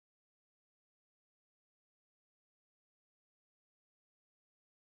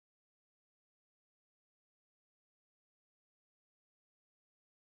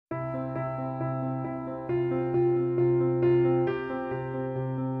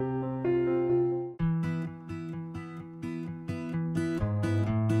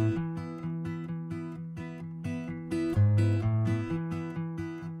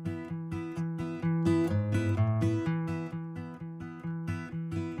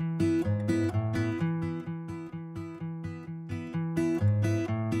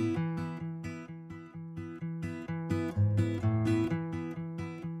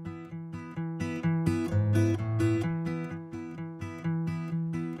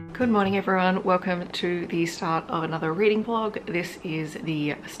Good morning everyone, welcome to the start of another reading vlog. This is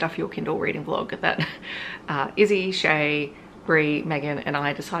the Stuff Your Kindle reading vlog that Izzy, Shae, Bree, Megan and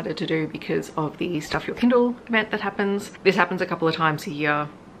I decided to do because of the Stuff Your Kindle event that happens. This happens a couple of times a year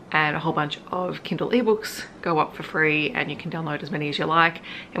and a whole bunch of Kindle ebooks go up for free and you can download as many as you like,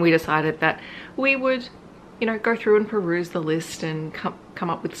 and we decided that we would, you know, go through and peruse the list and come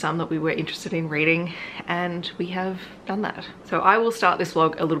up with some that we were interested in reading, and we have done that. So I will start this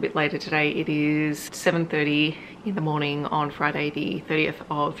vlog a little bit later today. It is 7:30 in the morning on Friday the 30th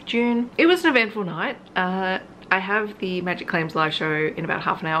of June. It was an eventful night. I have the Magic Claims live show in about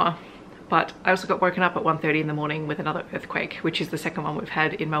half an hour, but I also got woken up at 1:30 in the morning with another earthquake, which is the second one we've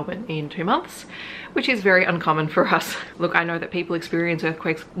had in Melbourne in 2 months, which is very uncommon for us. Look, I know that people experience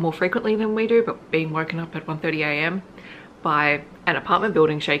earthquakes more frequently than we do, but being woken up at 1:30 a.m. by an apartment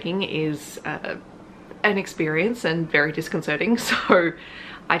building shaking is an experience and very disconcerting. So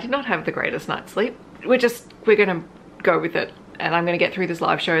I did not have the greatest night's sleep. We're gonna go with it. And I'm going to get through this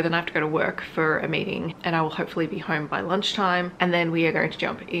live show, then I have to go to work for a meeting, and I will hopefully be home by lunchtime, and then we are going to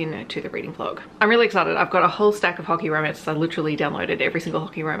jump into the reading vlog. I'm really excited. I've got a whole stack of hockey romances. I literally downloaded every single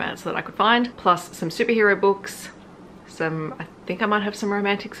hockey romance that I could find, plus some superhero books, I think I might have some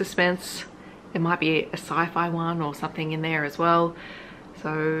romantic suspense. There might be a sci-fi one or something in there as well.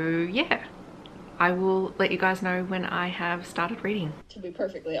 So yeah, I will let you guys know when I have started reading. To be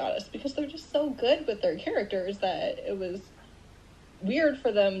perfectly honest, because they're just so good with their characters that it was weird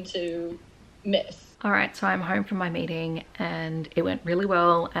for them to miss. All right, so I'm home from my meeting and it went really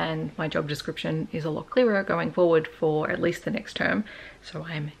well, and my job description is a lot clearer going forward for at least the next term, so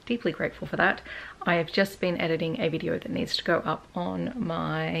I'm deeply grateful for that. I have just been editing a video that needs to go up on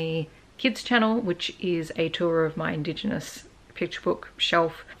my kids channel, which is a tour of my Indigenous picture book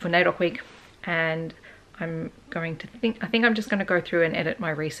shelf for NAIDOC week, and I think I'm just going to go through and edit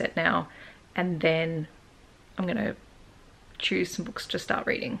my reset now, and then I'm going to choose some books to start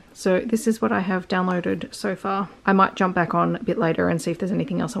reading. So this is what I have downloaded so far. I might jump back on a bit later and see if there's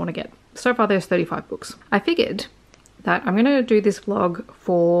anything else I want to get. So far there's 35 books. I figured that I'm going to do this vlog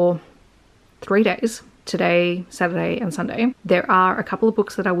for 3 days, today, Saturday and Sunday. There are a couple of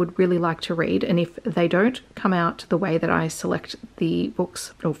books that I would really like to read, and if they don't come out the way that I select the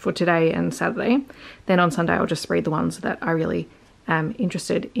books for today and Saturday, then on Sunday I'll just read the ones that I really am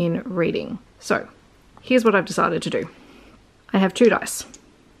interested in reading. So here's what I've decided to do. I have 2 dice.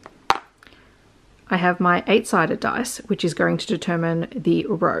 I have my 8-sided dice, which is going to determine the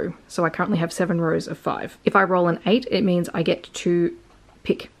row. So I currently have 7 rows of 5. If I roll an 8, it means I get to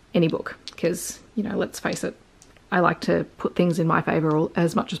pick any book, because, you know, let's face it, I like to put things in my favor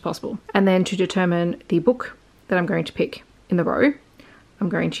as much as possible. And then to determine the book that I'm going to pick in the row, I'm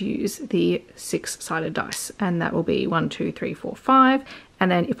going to use the 6-sided dice, and that will be 1, 2, 3, 4, 5.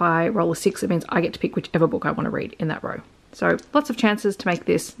 And then if I roll a 6, it means I get to pick whichever book I want to read in that row. So lots of chances to make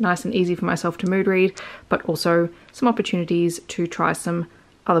this nice and easy for myself to mood read, but also some opportunities to try some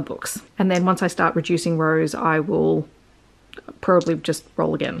other books. And then once I start reducing rows, I will probably just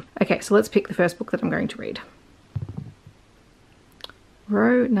roll again. Okay, so let's pick the first book that I'm going to read.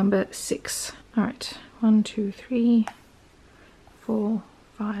 Row number 6. All right, 1, 2, 3, 4,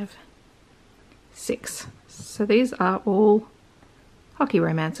 5, 6. So these are all hockey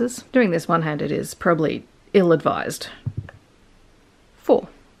romances. Doing this one-handed is probably ill-advised. 4.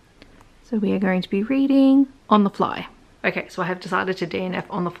 So we are going to be reading On the Fly. Okay, so I have decided to DNF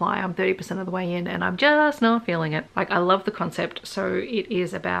On the Fly. I'm 30% of the way in and I'm just not feeling it. Like, I love the concept. So it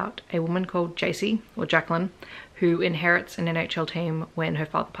is about a woman called Jacy, or Jacqueline, who inherits an NHL team when her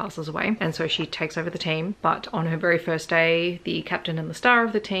father passes away. And so she takes over the team. But on her very first day, the captain and the star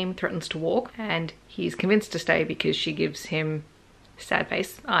of the team threatens to walk, and he's convinced to stay because she gives him sad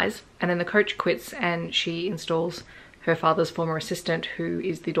face eyes. And then the coach quits and she installs her father's former assistant, who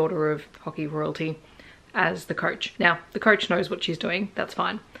is the daughter of hockey royalty, as the coach. Now, the coach knows what she's doing, that's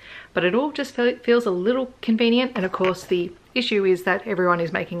fine. But it all just feels a little convenient, and of course the issue is that everyone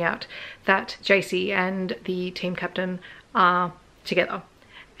is making out that Jacy and the team captain are together.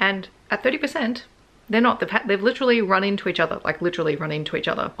 And at 30%, they're not. They've literally run into each other, like literally run into each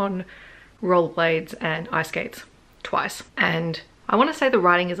other on rollerblades and ice skates twice. And I want to say the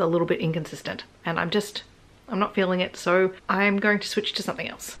writing is a little bit inconsistent, and I'm not feeling it, so I'm going to switch to something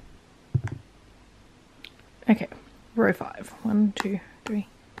else. Okay, row 5. 1, 2, 3,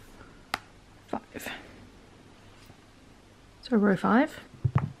 5. So row 5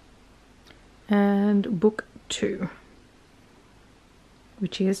 and book 2,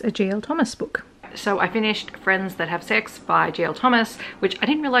 which is a G.L. Tomas book. Alright, so I finished Friends That Have Sex by G.L. Tomas, which I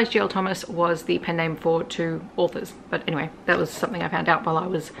didn't realize G.L. Tomas was the pen name for 2 authors. But anyway, that was something I found out while I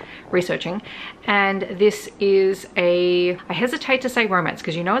was researching. And this is I hesitate to say romance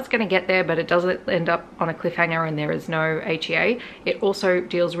because you know it's going to get there, but it doesn't end up on a cliffhanger and there is no HEA. It also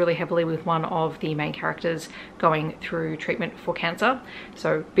deals really heavily with one of the main characters going through treatment for cancer.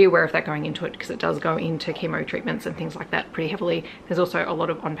 So be aware of that going into it because it does go into chemo treatments and things like that pretty heavily. There's also a lot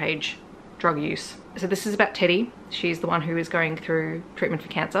of on-page drug use. So this is about Teddy. She's the one who is going through treatment for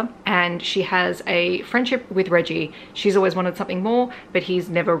cancer, and she has a friendship with Reggie. She's always wanted something more, but he's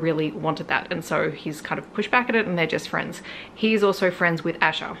never really wanted that, and so he's kind of pushed back at it and they're just friends. He's also friends with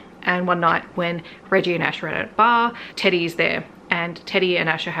Asher, and one night when Reggie and Asher are at a bar, Teddy is there, and Teddy and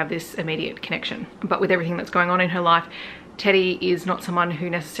Asher have this immediate connection. But with everything that's going on in her life, Teddy is not someone who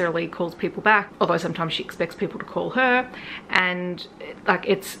necessarily calls people back, although sometimes she expects people to call her, and like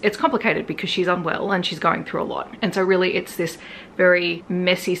it's complicated because she's unwell and she's going through a lot. And so really it's this very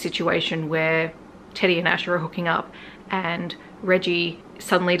messy situation where Teddy and Asher are hooking up and Reggie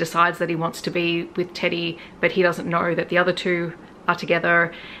suddenly decides that he wants to be with Teddy, but he doesn't know that the other two are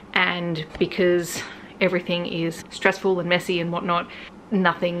together, and because everything is stressful and messy and whatnot,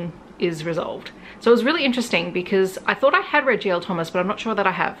 nothing is resolved. So it was really interesting because I thought I had read G.L. Tomas, but I'm not sure that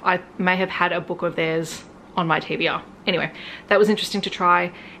I have. I may have had a book of theirs on my TBR. Anyway, that was interesting to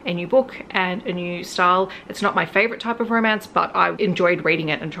try a new book and a new style. It's not my favorite type of romance, but I enjoyed reading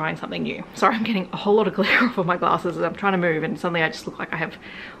it and trying something new. Sorry, I'm getting a whole lot of glare off of my glasses as I'm trying to move and suddenly I just look like I have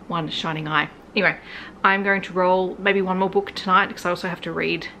one shining eye. Anyway, I'm going to roll maybe one more book tonight because I also have to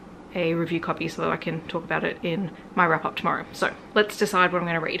read a review copy so that I can talk about it in my wrap up tomorrow. So let's decide what I'm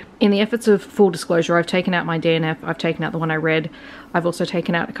going to read. In the efforts of full disclosure, I've taken out my DNF, I've taken out the one I read, I've also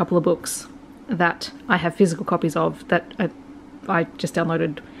taken out a couple of books that I have physical copies of that I just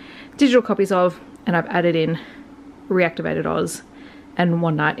downloaded digital copies of, and I've added in Reactivated Oz and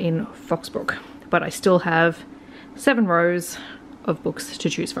One Night in Foxbrook. But I still have 7 rows of books to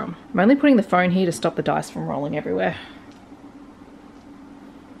choose from. I'm only putting the phone here to stop the dice from rolling everywhere.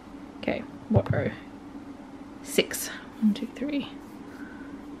 Okay, what row? 6. 1, 2, 3,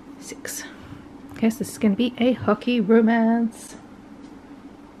 6. Okay, so this is going to be a hockey romance.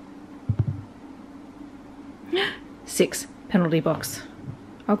 6. Penalty Box.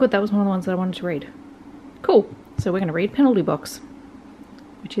 Oh good, that was one of the ones that I wanted to read. Cool. So we're going to read Penalty Box,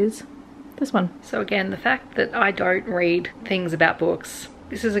 which is this one. So again, the fact that I don't read things about books.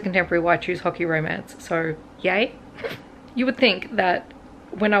 This is a contemporary Why Choose Hockey romance, so yay. You would think that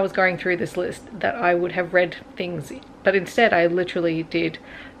when I was going through this list that I would have read things, but instead I literally did,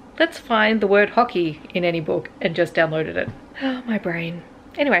 let's find the word hockey in any book, and just downloaded it. Oh, my brain.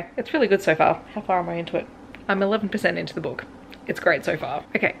 Anyway, it's really good so far. How far am I into it? I'm 11% into the book. It's great so far.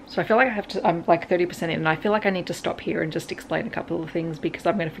 Okay, so I feel like I'm like 30% in, and I feel like I need to stop here and just explain a couple of things because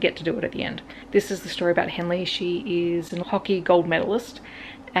I'm going to forget to do it at the end. This is the story about Henley. She is a hockey gold medalist,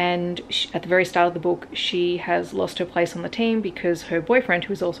 and at the very start of the book she has lost her place on the team because her boyfriend,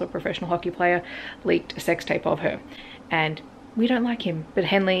 who is also a professional hockey player, leaked a sex tape of her, and we don't like him. But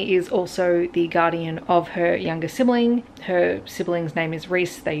Henley is also the guardian of her younger sibling. Her sibling's name is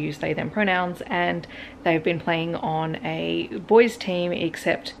Reese. They use they them pronouns, and they've been playing on a boys team,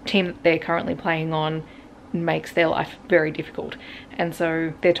 except the team that they're currently playing on makes their life very difficult, and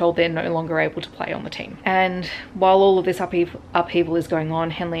so they're told they're no longer able to play on the team. And while all of this upheaval is going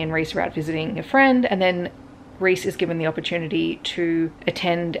on, Henley and Reese are out visiting a friend, and then Reese is given the opportunity to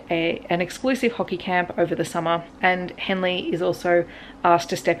attend an exclusive hockey camp over the summer, and Henley is also asked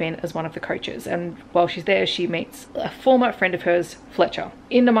to step in as one of the coaches. And while she's there, she meets a former friend of hers, Fletcher.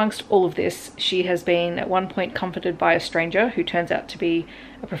 In amongst all of this, she has been at one point comforted by a stranger who turns out to be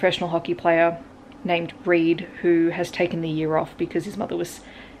a professional hockey player named Reed, who has taken the year off because his mother was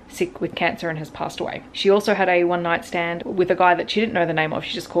sick with cancer and has passed away. She also had a one-night stand with a guy that she didn't know the name of,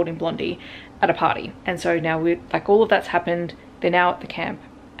 she just called him Blondie, at a party. And so now all of that's happened, they're now at the camp,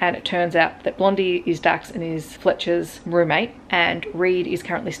 and it turns out that Blondie is Dax and is Fletcher's roommate, and Reed is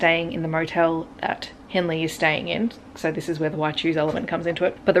currently staying in the motel that Henley is staying in. So this is where the Why Choose element comes into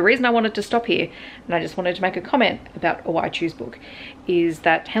it. But the reason I wanted to stop here, and I just wanted to make a comment about a Why Choose book, is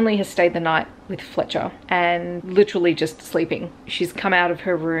that Henley has stayed the night with Fletcher and literally just sleeping. She's come out of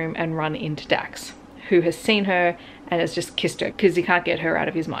her room and run into Dax, who has seen her and has just kissed her because he can't get her out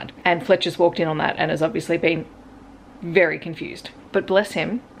of his mind. And Fletcher's walked in on that and has obviously been very confused. But bless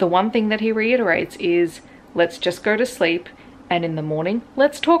him, the one thing that he reiterates is, let's just go to sleep, and in the morning,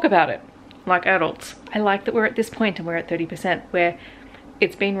 let's talk about it. Like adults. I like that we're at this point and we're at 30% where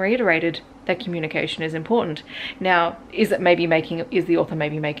it's been reiterated that communication is important. Now, is the author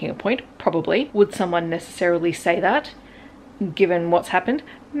maybe making a point? Probably. Would someone necessarily say that given what's happened?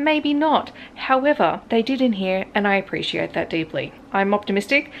 Maybe not. However, they did in here, and I appreciate that deeply. I'm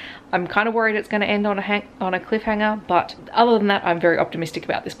optimistic. I'm kind of worried it's going to end on a cliffhanger, but other than that, I'm very optimistic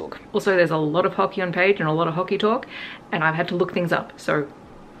about this book. Also, there's a lot of hockey on page and a lot of hockey talk, and I've had to look things up, so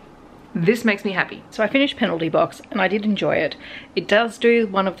this makes me happy. So I finished Penalty Box, and I did enjoy it. It does do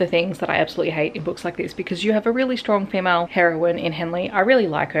one of the things that I absolutely hate in books like this, because you have a really strong female heroine in Henley. I really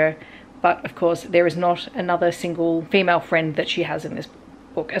like her, but of course there is not another single female friend that she has in this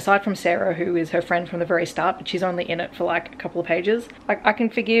book, aside from Sarah, who is her friend from the very start, but she's only in it for like a couple of pages. I can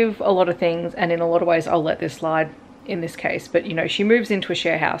forgive a lot of things, and in a lot of ways I'll let this slide in this case, but you know, she moves into a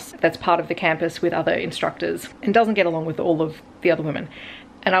share house that's part of the campus with other instructors and doesn't get along with all of the other women.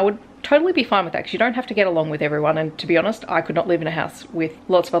 And I would totally be fine with that, because you don't have to get along with everyone, and to be honest, I could not live in a house with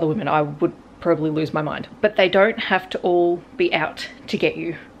lots of other women. I would probably lose my mind. But they don't have to all be out to get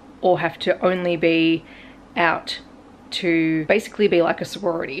you, or have to only be out to basically be like a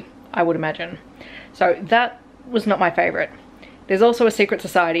sorority, I would imagine. So that was not my favorite. There's also a secret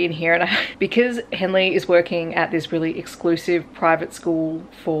society in here, and because Henley is working at this really exclusive private school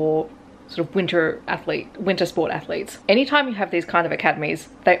for sort of winter sport athletes. Anytime you have these kind of academies,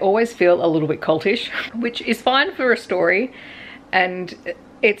 they always feel a little bit cultish, which is fine for a story, and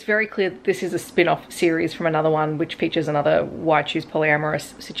it's very clear that this is a spin-off series from another one which features another why choose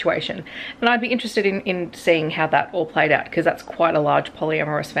polyamorous situation. And I'd be interested in seeing how that all played out, because that's quite a large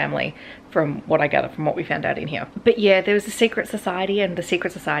polyamorous family from what I gather from what we found out in here. But yeah, there was a secret society, and the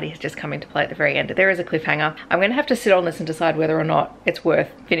secret society has just come into play at the very end. There is a cliffhanger. I'm going to have to sit on this and decide whether or not it's worth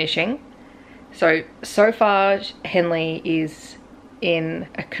finishing. So far, Henley is in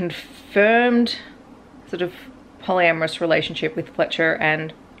a confirmed sort of polyamorous relationship with Fletcher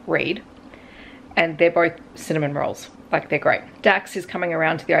and Reed, and they're both cinnamon rolls. Like, they're great. Dax is coming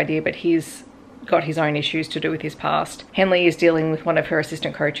around to the idea, but he's got his own issues to do with his past. Henley is dealing with one of her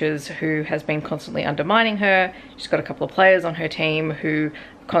assistant coaches who has been constantly undermining her. She's got a couple of players on her team who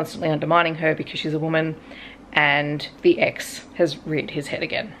are constantly undermining her because she's a woman, and the ex has reared his head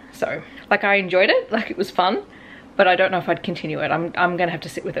again. So, like, I enjoyed it, like, it was fun, but I don't know if I'd continue it. I'm gonna have to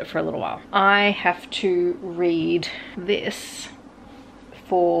sit with it for a little while. I have to read this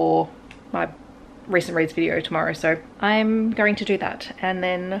for my recent reads video tomorrow, so I'm going to do that, and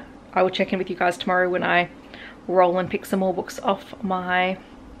then I will check in with you guys tomorrow when I roll and pick some more books off my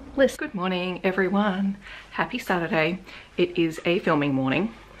list. Good morning, everyone. Happy Saturday. It is a filming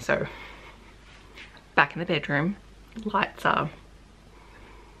morning, so back in the bedroom. Lights.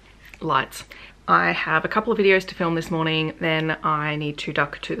 I have a couple of videos to film this morning, then I need to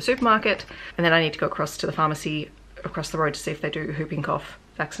duck to the supermarket, and then I need to go across to the pharmacy across the road to see if they do whooping cough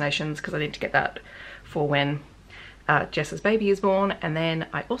vaccinations, because I need to get that for when Jess's baby is born, and then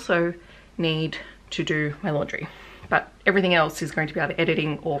I also need to do my laundry. But everything else is going to be either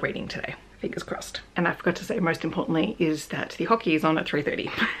editing or reading today. Fingers crossed. And I forgot to say, most importantly, is that the hockey is on at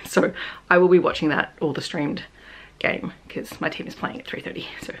 3:30. So I will be watching that, or the streamed game, because my team is playing at 3:30.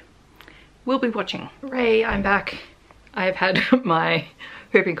 So we'll be watching. Hooray, I'm back. I've had my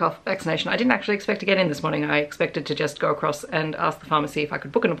whooping cough vaccination. I didn't actually expect to get in this morning. I expected to just go across and ask the pharmacy if I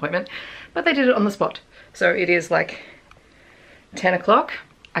could book an appointment, but they did it on the spot. So it is like 10 o'clock.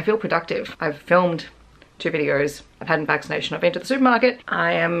 I feel productive. I've filmed 2 videos. I've had a vaccination. I've been to the supermarket.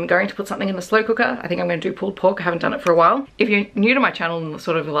 I am going to put something in the slow cooker. I think I'm going to do pulled pork. I haven't done it for a while. If you're new to my channel in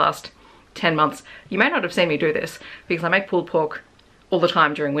sort of the last 10 months, you may not have seen me do this, because I make pulled pork all the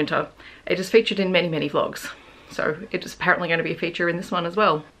time during winter. It is featured in many, many vlogs. So it is apparently going to be a feature in this one as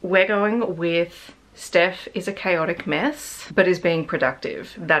well. We're going with Steph is a chaotic mess, but is being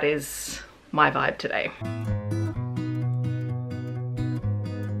productive. That is my vibe today.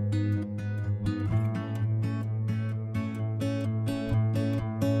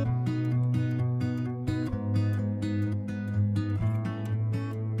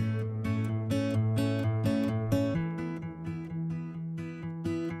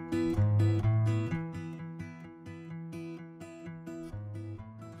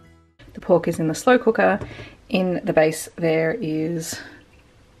 Pork is in the slow cooker. In the base there is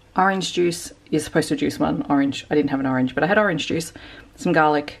orange juice. You're supposed to juice one orange. I didn't have an orange, but I had orange juice, some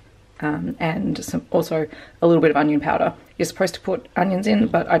garlic, and also a little bit of onion powder. You're supposed to put onions in,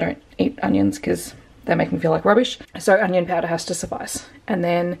 but I don't eat onions because they make me feel like rubbish. So onion powder has to suffice. And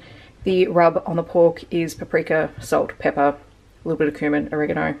then the rub on the pork is paprika, salt, pepper, a little bit of cumin,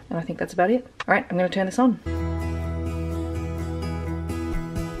 oregano, and I think that's about it. All right, I'm going to turn this on.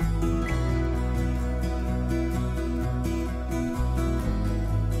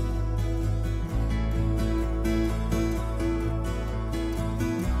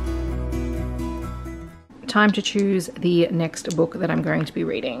 time to choose the next book that I'm going to be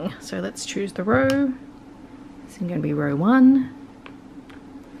reading. So let's choose the row. This is going to be row 1.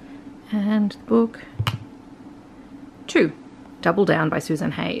 And book 2, Double Down by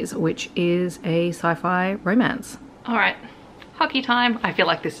Susan Hayes, which is a sci-fi romance. All right, hockey time. I feel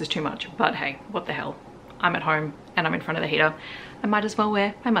like this is too much, but hey, what the hell? I'm at home and I'm in front of the heater. I might as well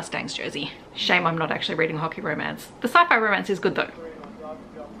wear my Mustangs jersey. Shame I'm not actually reading a hockey romance. The sci-fi romance is good though.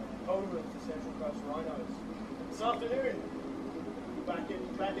 This afternoon,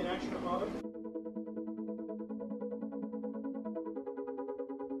 back in action at home.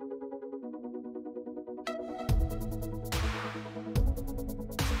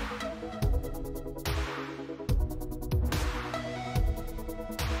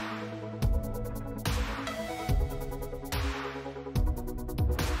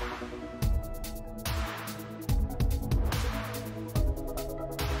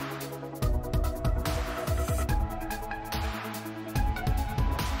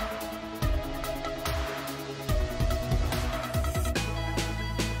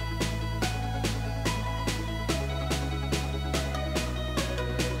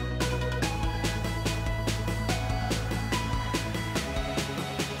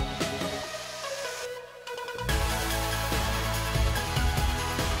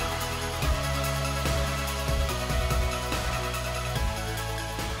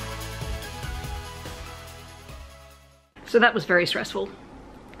 So that was very stressful,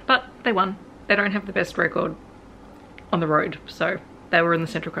 but they won. They don't have the best record on the road, so they were in the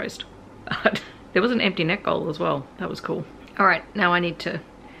Central Coast. But there was an empty net goal as well. That was cool. All right, now I need to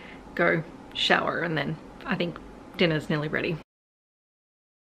go shower and then I think dinner's nearly ready.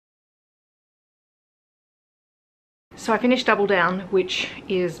 So I finished Double Down, which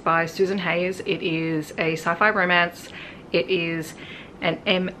is by Susan Hayes. It is a sci-fi romance. It is an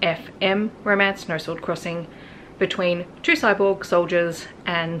MFM romance, no sword crossing, between 2 cyborg soldiers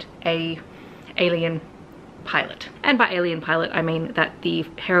and a alien pilot. And by alien pilot, I mean that the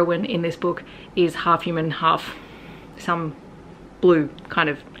heroine in this book is half human, half some blue kind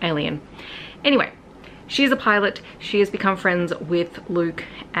of alien. Anyway, she's a pilot. She has become friends with Luke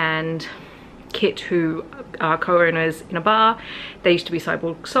and Kit, who are co-owners in a bar. They used to be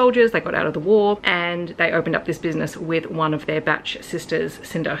cyborg soldiers. They got out of the war and they opened up this business with one of their batch sisters,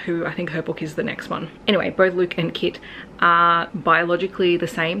 Cinder, who I think her book is the next one. Anyway, both Luke and Kit are biologically the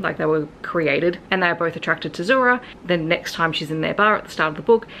same, like they were created, and they are both attracted to Zura. The next time she's in their bar at the start of the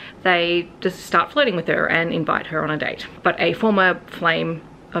book, they just start flirting with her and invite her on a date. But a former flame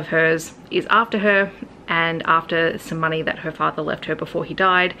of hers is after her, and after some money that her father left her before he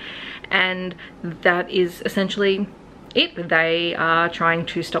died, and that is essentially it. They are trying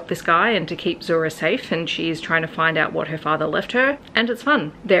to stop this guy and to keep Zura safe, and she's trying to find out what her father left her, and it's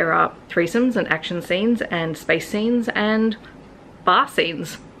fun. There are threesomes and action scenes and space scenes and bar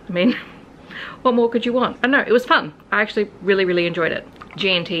scenes. I mean, what more could you want? I don't know, it was fun. I actually really enjoyed it.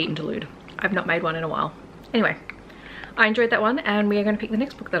 G&T Interlude. I've not made one in a while. Anyway, I enjoyed that one, and we are going to pick the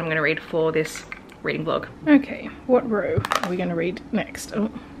next book that I'm going to read for this reading vlog. Okay, what row are we going to read next? Oh,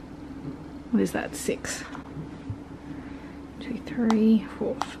 what is that? 6. 2, 3,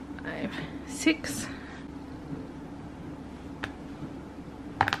 4, 5, 6.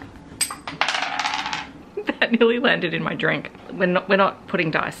 That nearly landed in my drink. We're not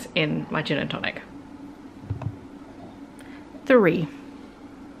putting dice in my gin and tonic. 3.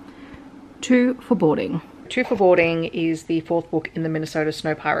 2 for Boarding. 2 for Boarding is the 4th book in the Minnesota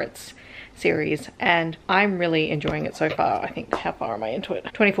Snow Pirates series, and I'm really enjoying it so far. I think, how far am I into it?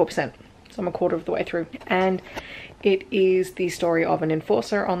 24%, so I'm a quarter of the way through. And it is the story of an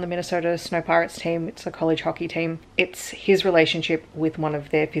enforcer on the Minnesota Snow Pirates team. It's a college hockey team. It's his relationship with one of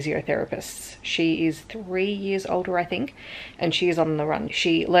their physiotherapists. She is 3 years older, I think, and she is on the run.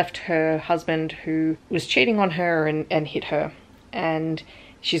 She left her husband, who was cheating on her and hit her, and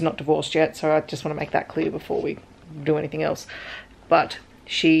she's not divorced yet, so I just want to make that clear before we do anything else. But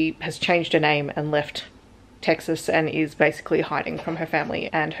she has changed her name and left Texas and is basically hiding from her family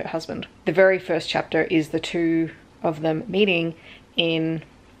and her husband. The very first chapter is the 2 of them meeting in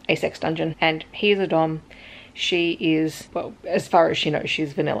a sex dungeon, and he is a dom. She is, well, as far as she knows,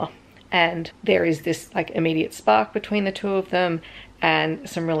 she's vanilla. And there is this like immediate spark between the 2 of them, and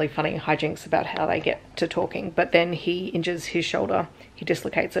some really funny hijinks about how they get to talking. But then he injures his shoulder, he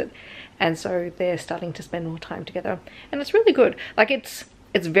dislocates it, and so they're starting to spend more time together, and it's really good. Like it's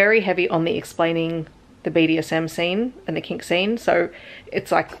very heavy on the explaining the BDSM scene and the kink scene, so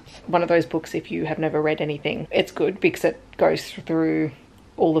it's like one of those books, if you have never read anything, it's good because it goes through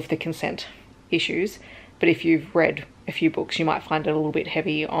all of the consent issues, But if you've read a few books, you might find it a little bit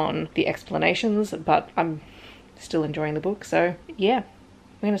heavy on the explanations, but I'm still enjoying the book, so yeah,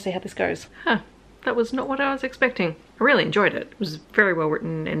 we're gonna see how this goes. That was not what I was expecting. I really enjoyed it. It was very well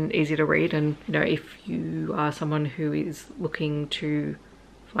written and easy to read, and you know, if you are someone who is looking to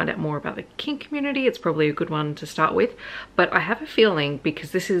find out more about the kink community, it's probably a good one to start with. But I have a feeling,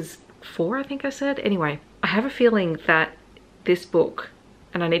 because this is 4, I think I said, anyway, I have a feeling that this book,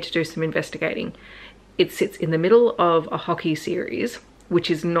 and I need to do some investigating, it sits in the middle of a hockey series, which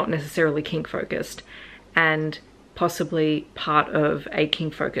is not necessarily kink focused, and possibly part of a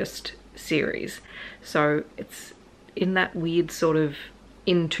kink focused series. So it's in that weird sort of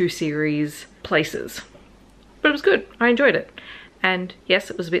into series places. But it was good. I enjoyed it. And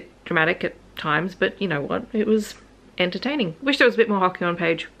yes, it was a bit dramatic at times, but you know what? It was entertaining. Wish there was a bit more hockey on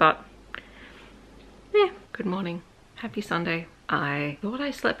page, but yeah. Good morning. Happy Sunday. I thought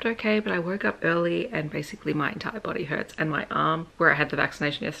I slept okay, but I woke up early and basically my entire body hurts, and my arm, where I had the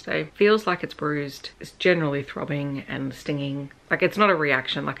vaccination yesterday, feels like it's bruised. It's generally throbbing and stinging. Like, it's not a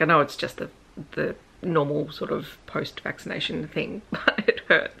reaction. Like, I know it's just the normal sort of post-vaccination thing, but it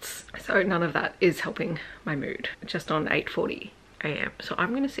hurts. So none of that is helping my mood. Just on 8:40 a.m. So I'm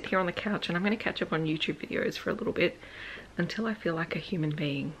going to sit here on the couch and I'm going to catch up on YouTube videos for a little bit until I feel like a human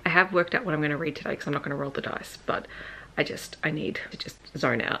being. I have worked out what I'm going to read today because I'm not going to roll the dice, but I need to just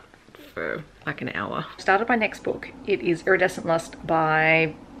zone out for like an hour. Started my next book. It is Iridescent Lust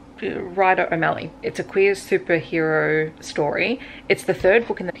by Ryder O'Malley. It's a queer superhero story. It's the 3rd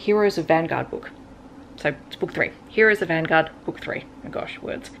book in the Heroes of Vanguard book. So it's book 3. Heroes of Vanguard, book 3. Oh my gosh,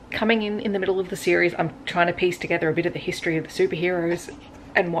 words. Coming in the middle of the series, I'm trying to piece together a bit of the history of the superheroes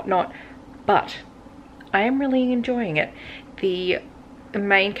and whatnot, but I am really enjoying it. The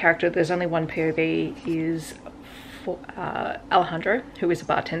main character, there's only one POV, is Alejandro, who is a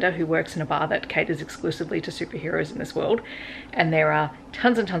bartender who works in a bar that caters exclusively to superheroes in this world. And there are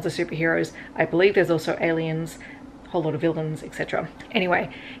tons and tons of superheroes. I believe there's also aliens, a whole lot of villains, etc.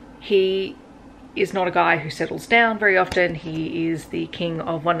 Anyway, he is not a guy who settles down very often. He is the king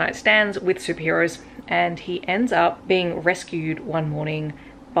of one-night stands with superheroes, and he ends up being rescued one morning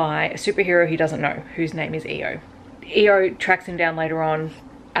by a superhero he doesn't know, whose name is EO. EO tracks him down later on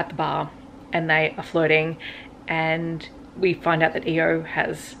at the bar, and they are flirting, and we find out that EO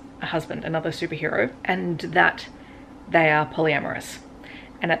has a husband, another superhero, and that they are polyamorous.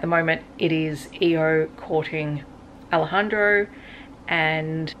 And at the moment it is EO courting Alejandro,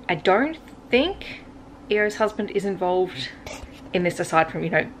 and I don't think EO's husband is involved in this, aside from, you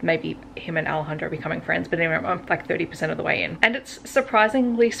know, maybe him and Alejandro becoming friends. But anyway, I'm like 30% of the way in, and it's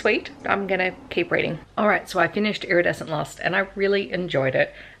surprisingly sweet. I'm gonna keep reading. All right, so I finished Iridescent Lust and I really enjoyed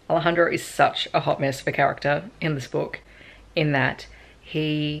it. Alejandro is such a hot mess of a character in this book, in that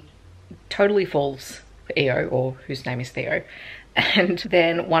he totally falls for EO, or whose name is Theo. And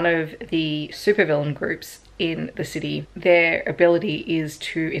then one of the supervillain groups in the city, their ability is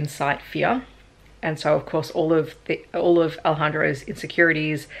to incite fear. And so of course all of Alejandro's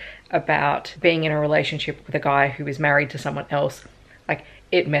insecurities about being in a relationship with a guy who is married to someone else, like,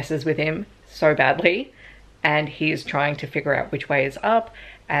 it messes with him so badly, and he is trying to figure out which way is up.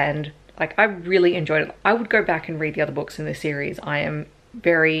 And like, I really enjoyed it. I would go back and read the other books in this series. I am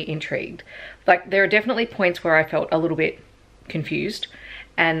very intrigued. Like, there are definitely points where I felt a little bit confused,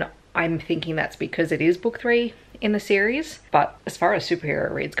 and I'm thinking that's because it is book 3 in the series. But as far as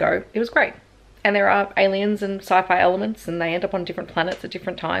superhero reads go, it was great. And there are aliens and sci-fi elements, and they end up on different planets at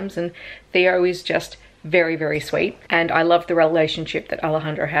different times, and Theo is just very, very sweet. And I love the relationship that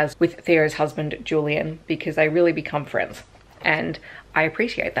Alejandro has with Theo's husband, Julian, because they really become friends. And I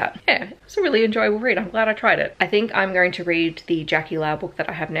appreciate that. Yeah, it was a really enjoyable read. I'm glad I tried it. I think I'm going to read the Jackie Lau book that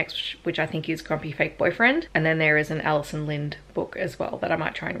I have next, which I think is Grumpy Fake Boyfriend. And then there is an Allyson Lindt book as well that I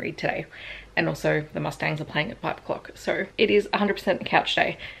might try and read today. And also the Mustangs are playing at 5 o'clock. So it is 100% a couch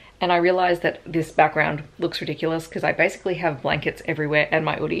day. And I realized that this background looks ridiculous because I basically have blankets everywhere and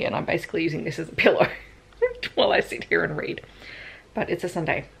my hoodie, and I'm basically using this as a pillow while I sit here and read. But it's a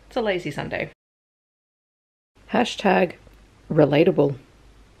Sunday. It's a lazy Sunday. Hashtag relatable.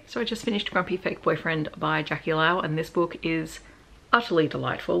 So I just finished Grumpy Fake Boyfriend by Jackie Lau, and this book is utterly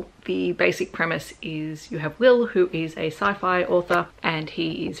delightful. The basic premise is you have Will, who is a sci-fi author, and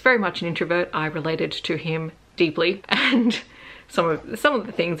he is very much an introvert. I related to him deeply, and some of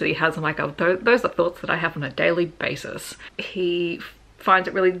the things that he has, I'm like, oh, those are thoughts that I have on a daily basis. He finds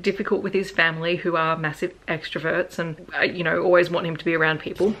it really difficult with his family, who are massive extroverts and, you know, always want him to be around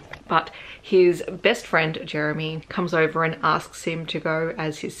people. But his best friend, Jeremy, comes over and asks him to go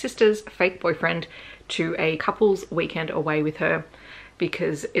as his sister's fake boyfriend to a couple's weekend away with her.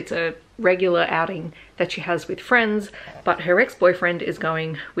 because it's a regular outing that she has with friends, but her ex-boyfriend is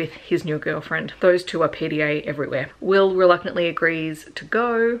going with his new girlfriend. Those two are PDA everywhere. Will reluctantly agrees to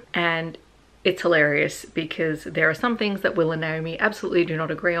go, and it's hilarious because there are some things that Will and Naomi absolutely do not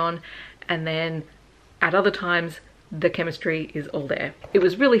agree on, and then at other times the chemistry is all there. It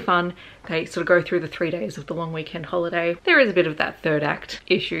was really fun. They sort of go through the 3 days of the long weekend holiday. There is a bit of that third act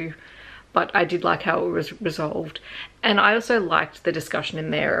issue, but I did like how it was resolved. And I also liked the discussion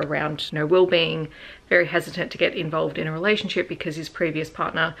in there around, you know, Will being very hesitant to get involved in a relationship because his previous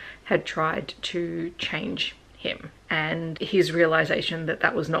partner had tried to change him. And his realization that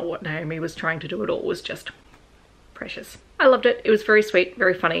that was not what Naomi was trying to do at all was just precious. I loved it. It was very sweet,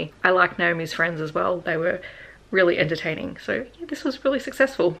 very funny. I like Naomi's friends as well. They were really entertaining. So yeah, this was really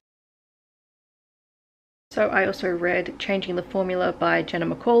successful. So I also read Changing the Formula by Jenna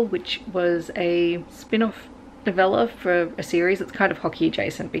McCall, which was a spin-off novella for a series. It's kind of hockey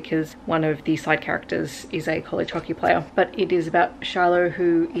adjacent because one of the side characters is a college hockey player. But it is about Shiloh,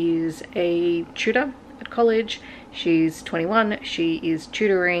 who is a tutor at college. She's 21. She is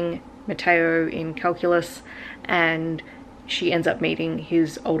tutoring Mateo in calculus, and she ends up meeting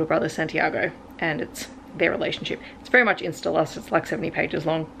his older brother Santiago, and it's their relationship. It's very much Insta-lust. It's like 70 pages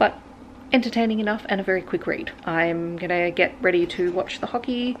long, but entertaining enough and a very quick read. I'm gonna get ready to watch the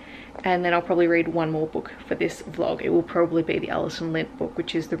hockey, and then I'll probably read one more book for this vlog. It will probably be the Allyson Lindt book,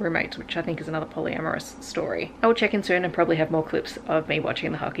 which is The Roommates, which I think is another polyamorous story. I will check in soon and probably have more clips of me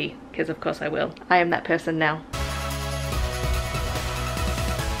watching the hockey, because of course I will. I am that person now.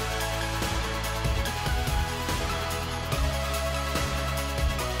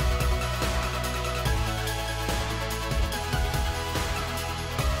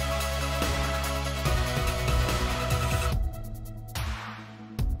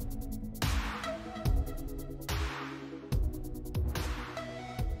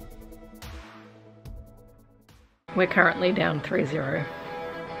 We're currently down 3-0.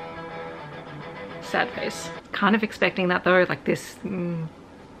 Sad face. Kind of expecting that though, like this. I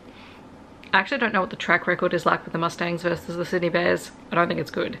actually don't know what the track record is like with the Mustangs versus the Sydney Bears. I don't think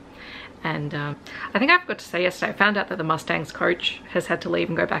it's good. And I think I forgot to say yesterday, I found out that the Mustangs coach has had to leave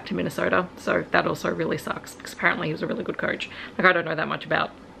and go back to Minnesota. So that also really sucks, because apparently he was a really good coach. Like, I don't know that much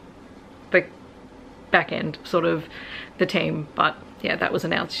about the back end sort of the team, but yeah, that was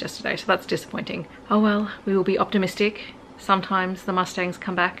announced yesterday, so that's disappointing. Oh well, we will be optimistic. Sometimes the Mustangs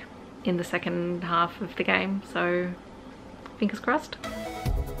come back in the second half of the game, so fingers crossed.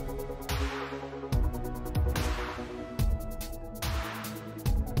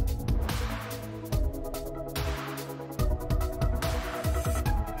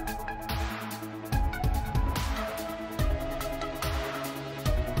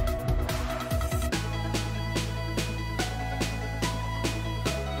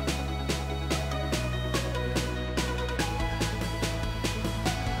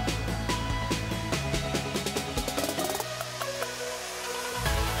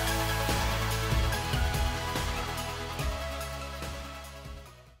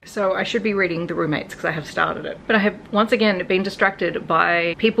 So I should be reading The Roommates because I have started it. But I have once again been distracted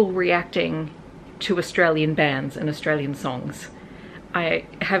by people reacting to Australian bands and Australian songs. I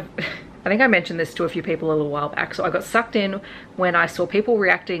think I mentioned this to a few people a little while back. So I got sucked in when I saw people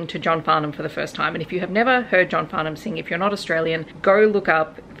reacting to John Farnham for the first time. And if you have never heard John Farnham sing, if you're not Australian, go look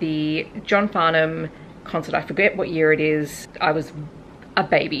up the John Farnham concert. I forget what year it is. I was a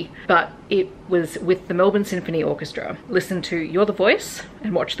baby, but it was with the Melbourne Symphony Orchestra. Listen to You're the Voice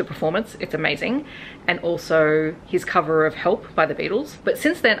and watch the performance, it's amazing. And also his cover of Help by the Beatles. But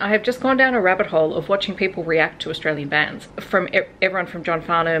since then I have just gone down a rabbit hole of watching people react to Australian bands, from everyone from John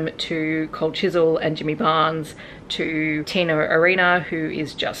Farnham to Cold Chisel and Jimmy Barnes to Tina Arena, who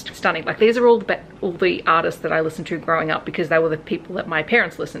is just stunning. Like, these are all the artists that I listened to growing up because they were the people that my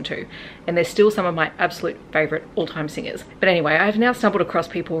parents listened to, and they're still some of my absolute favorite all-time singers. But anyway, I've now stumbled across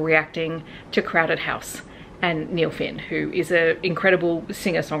people reacting to Crowded House and Neil Finn, who is an incredible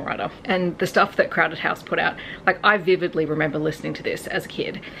singer-songwriter, and the stuff that Crowded House put out. Like, I vividly remember listening to this as a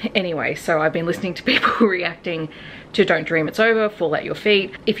kid. Anyway, so I've been listening to people reacting to Don't Dream It's Over, Fall at Your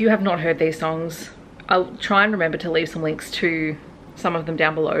Feet. If you have not heard these songs, I'll try and remember to leave some links to some of them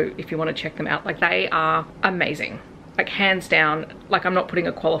down below if you want to check them out. Like, they are amazing. Like, hands down, like, I'm not putting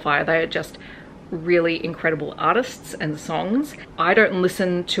a qualifier, they are just really incredible artists and songs. I don't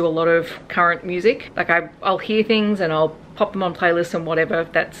listen to a lot of current music. Like, I'll hear things and I'll pop them on playlists and whatever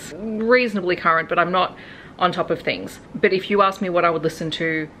that's reasonably current, but I'm not on top of things. But if you ask me what I would listen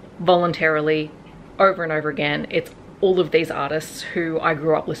to voluntarily over and over again, it's all of these artists who I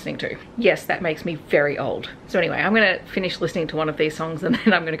grew up listening to. Yes, that makes me very old. So anyway, I'm gonna finish listening to one of these songs and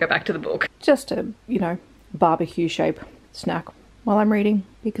then I'm gonna go back to the book. Just a, you know, barbecue shape snack while I'm reading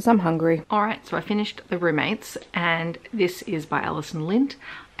because I'm hungry. All right, so I finished The Roommates and this is by Allyson Lindt.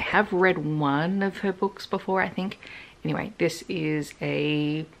 I have read one of her books before, I think. Anyway, this is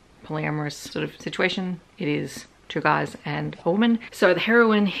a polyamorous sort of situation. It is 2 guys and a woman. So the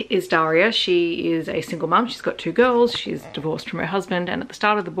heroine is Daria. She is a single mum. She's got 2 girls. She's divorced from her husband, and at the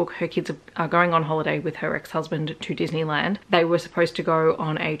start of the book her kids are going on holiday with her ex-husband to Disneyland. They were supposed to go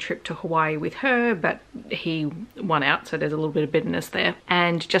on a trip to Hawaii with her, but he won out, so there's a little bit of bitterness there.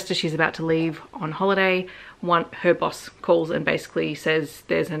 And just as she's about to leave on holiday, her boss calls and basically says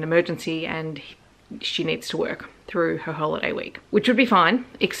there's an emergency and she needs to work through her holiday week, which would be fine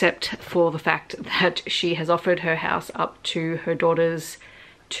except for the fact that she has offered her house up to her daughters,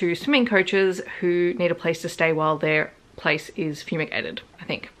 2 swimming coaches who need a place to stay while their place is fumigated, I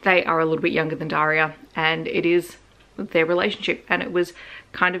think. They are a little bit younger than Daria and it is their relationship, and it was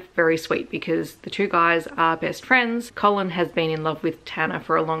kind of very sweet because the 2 guys are best friends. Kulin has been in love with Tanner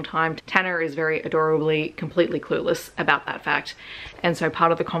for a long time. Tanner is very adorably completely clueless about that fact, and so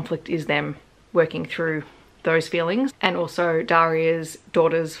part of the conflict is them working through those feelings, and also Daria's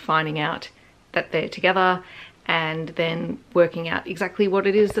daughters finding out that they're together and then working out exactly what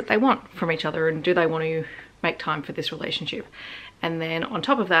it is that they want from each other and do they want to make time for this relationship. And then on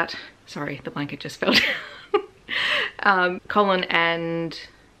top of that, sorry, the blanket just fell down. Kulin and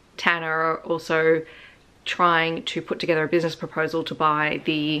Tanner are also trying to put together a business proposal to buy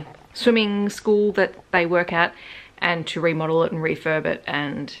the swimming school that they work at and to remodel it and refurb it,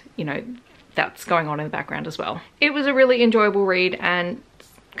 and you know, that's going on in the background as well. It was a really enjoyable read and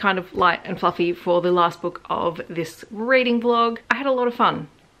kind of light and fluffy for the last book of this reading vlog. I had a lot of fun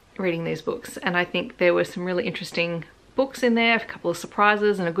reading these books and I think there were some really interesting books in there, a couple of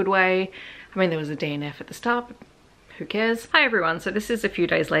surprises in a good way. I mean, there was a DNF at the start, but who cares? Hi everyone, so this is a few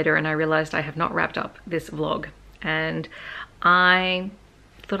days later and I realized I have not wrapped up this vlog and I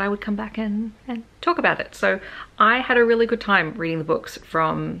thought I would come back and talk about it. So I had a really good time reading the books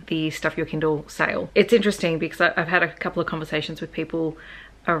from the Stuff Your Kindle sale. It's interesting because I've had a couple of conversations with people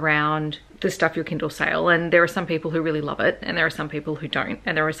around the Stuff Your Kindle sale, and there are some people who really love it and there are some people who don't,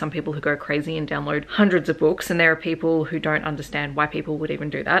 and there are some people who go crazy and download hundreds of books, and there are people who don't understand why people would even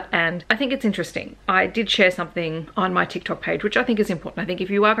do that. And I think it's interesting. I did share something on my TikTok page which I think is important. I think if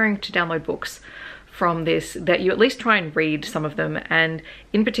you are going to download books from this, that you at least try and read some of them, and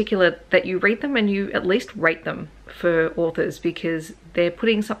in particular that you read them and you at least rate them for authors, because they're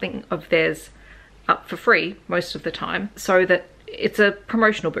putting something of theirs up for free most of the time, so that it's a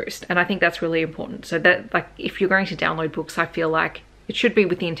promotional boost, and I think that's really important. So that, like, if you're going to download books, I feel like it should be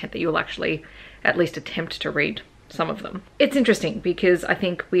with the intent that you'll actually at least attempt to read some of them. It's interesting because I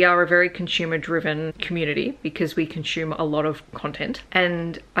think we are a very consumer driven community because we consume a lot of content,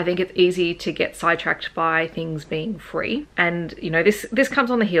 and I think it's easy to get sidetracked by things being free. And you know, this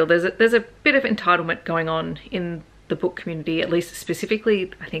comes on the heel. There's a bit of entitlement going on in the book community, at least specifically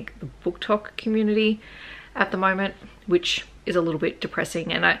I think the book talk community at the moment, which is a little bit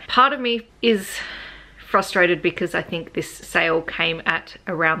depressing. And part of me is frustrated because I think this sale came at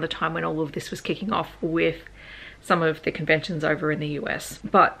around the time when all of this was kicking off with some of the conventions over in the US.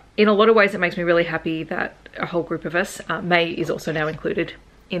 But in a lot of ways it makes me really happy that a whole group of us, May is also now included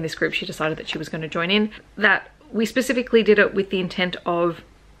in this group, she decided that she was going to join in, that we specifically did it with the intent of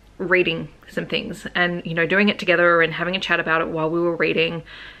reading some things and, you know, doing it together and having a chat about it while we were reading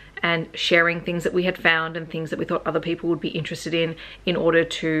and sharing things that we had found and things that we thought other people would be interested in order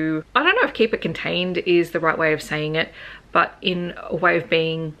to, I don't know if keep it contained is the right way of saying it, but in a way of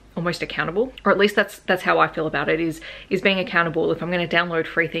being almost accountable, or at least that's how I feel about it, is being accountable. If I'm going to download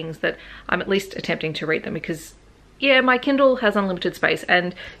free things, that I'm at least attempting to read them, because yeah, my Kindle has unlimited space,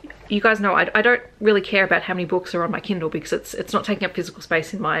 and you guys know I don't really care about how many books are on my Kindle because it's not taking up physical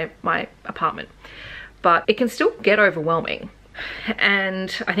space in my apartment, but it can still get overwhelming.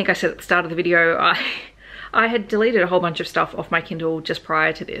 And I think I said at the start of the video, I had deleted a whole bunch of stuff off my Kindle just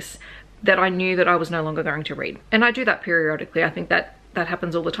prior to this that I knew that I was no longer going to read. And I do that periodically. I think that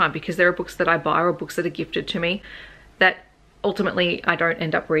happens all the time because there are books that I buy or books that are gifted to me that ultimately I don't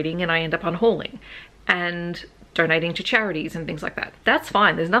end up reading, and I end up unhauling and donating to charities and things like that. That's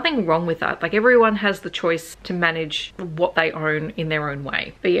fine. There's nothing wrong with that. Like, everyone has the choice to manage what they own in their own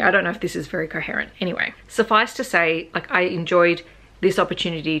way. But yeah, I don't know if this is very coherent. Anyway, suffice to say, like, I enjoyed this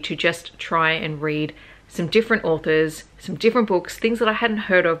opportunity to just try and read some different authors, some different books, things that I hadn't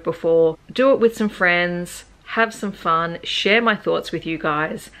heard of before, do it with some friends, have some fun, share my thoughts with you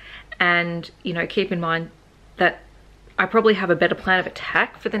guys, and, you know, keep in mind that I probably have a better plan of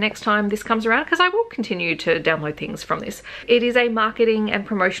attack for the next time this comes around, because I will continue to download things from this. It is a marketing and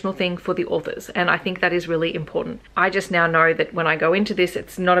promotional thing for the authors, and I think that is really important. I just now know that when I go into this,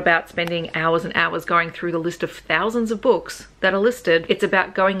 it's not about spending hours and hours going through the list of thousands of books that are listed. It's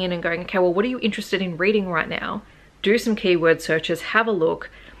about going in and going, okay, well, what are you interested in reading right now? Do some keyword searches, have a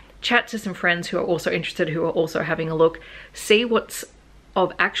look, chat to some friends who are also interested, who are also having a look, see what's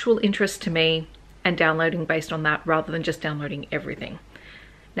of actual interest to me, and downloading based on that rather than just downloading everything.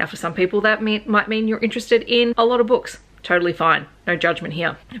 Now, for some people that might mean you're interested in a lot of books. Totally fine, no judgment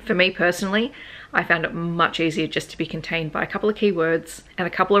here. For me personally, I found it much easier just to be contained by a couple of keywords and a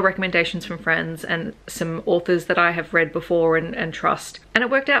couple of recommendations from friends and some authors that I have read before and trust, and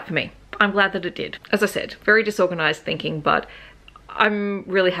it worked out for me. I'm glad that it did. As I said, very disorganized thinking, but I'm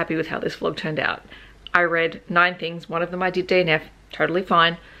really happy with how this vlog turned out. I read 9 things, one of them I did DNF, totally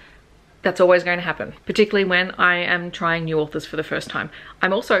fine. That's always going to happen, particularly when I am trying new authors for the first time.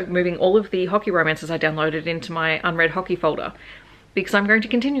 I'm also moving all of the hockey romances I downloaded into my unread hockey folder, because I'm going to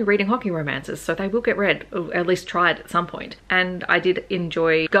continue reading hockey romances, so they will get read, or at least tried at some point. And I did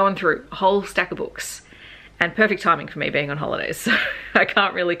enjoy going through a whole stack of books, and perfect timing for me being on holidays, so I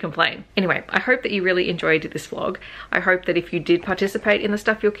can't really complain. Anyway, I hope that you really enjoyed this vlog. I hope that if you did participate in the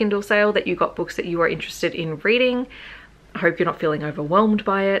Stuff Your Kindle sale, that you got books that you are interested in reading. I hope you're not feeling overwhelmed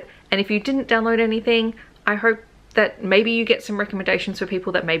by it. And if you didn't download anything, I hope that maybe you get some recommendations for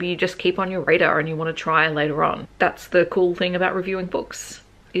people that maybe you just keep on your radar and you want to try later on. That's the cool thing about reviewing books,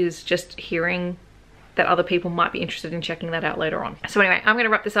 is just hearing that other people might be interested in checking that out later on. So anyway, I'm going to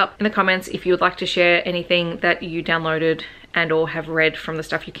wrap this up in the comments. If you would like to share anything that you downloaded and or have read from the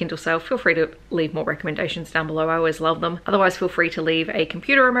Stuff Your Kindle sale, feel free to leave more recommendations down below. I always love them. Otherwise, feel free to leave a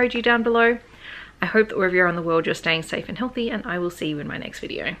computer emoji down below. I hope that wherever you are in the world, you're staying safe and healthy, and I will see you in my next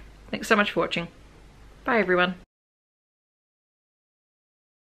video. Thanks so much for watching. Bye everyone.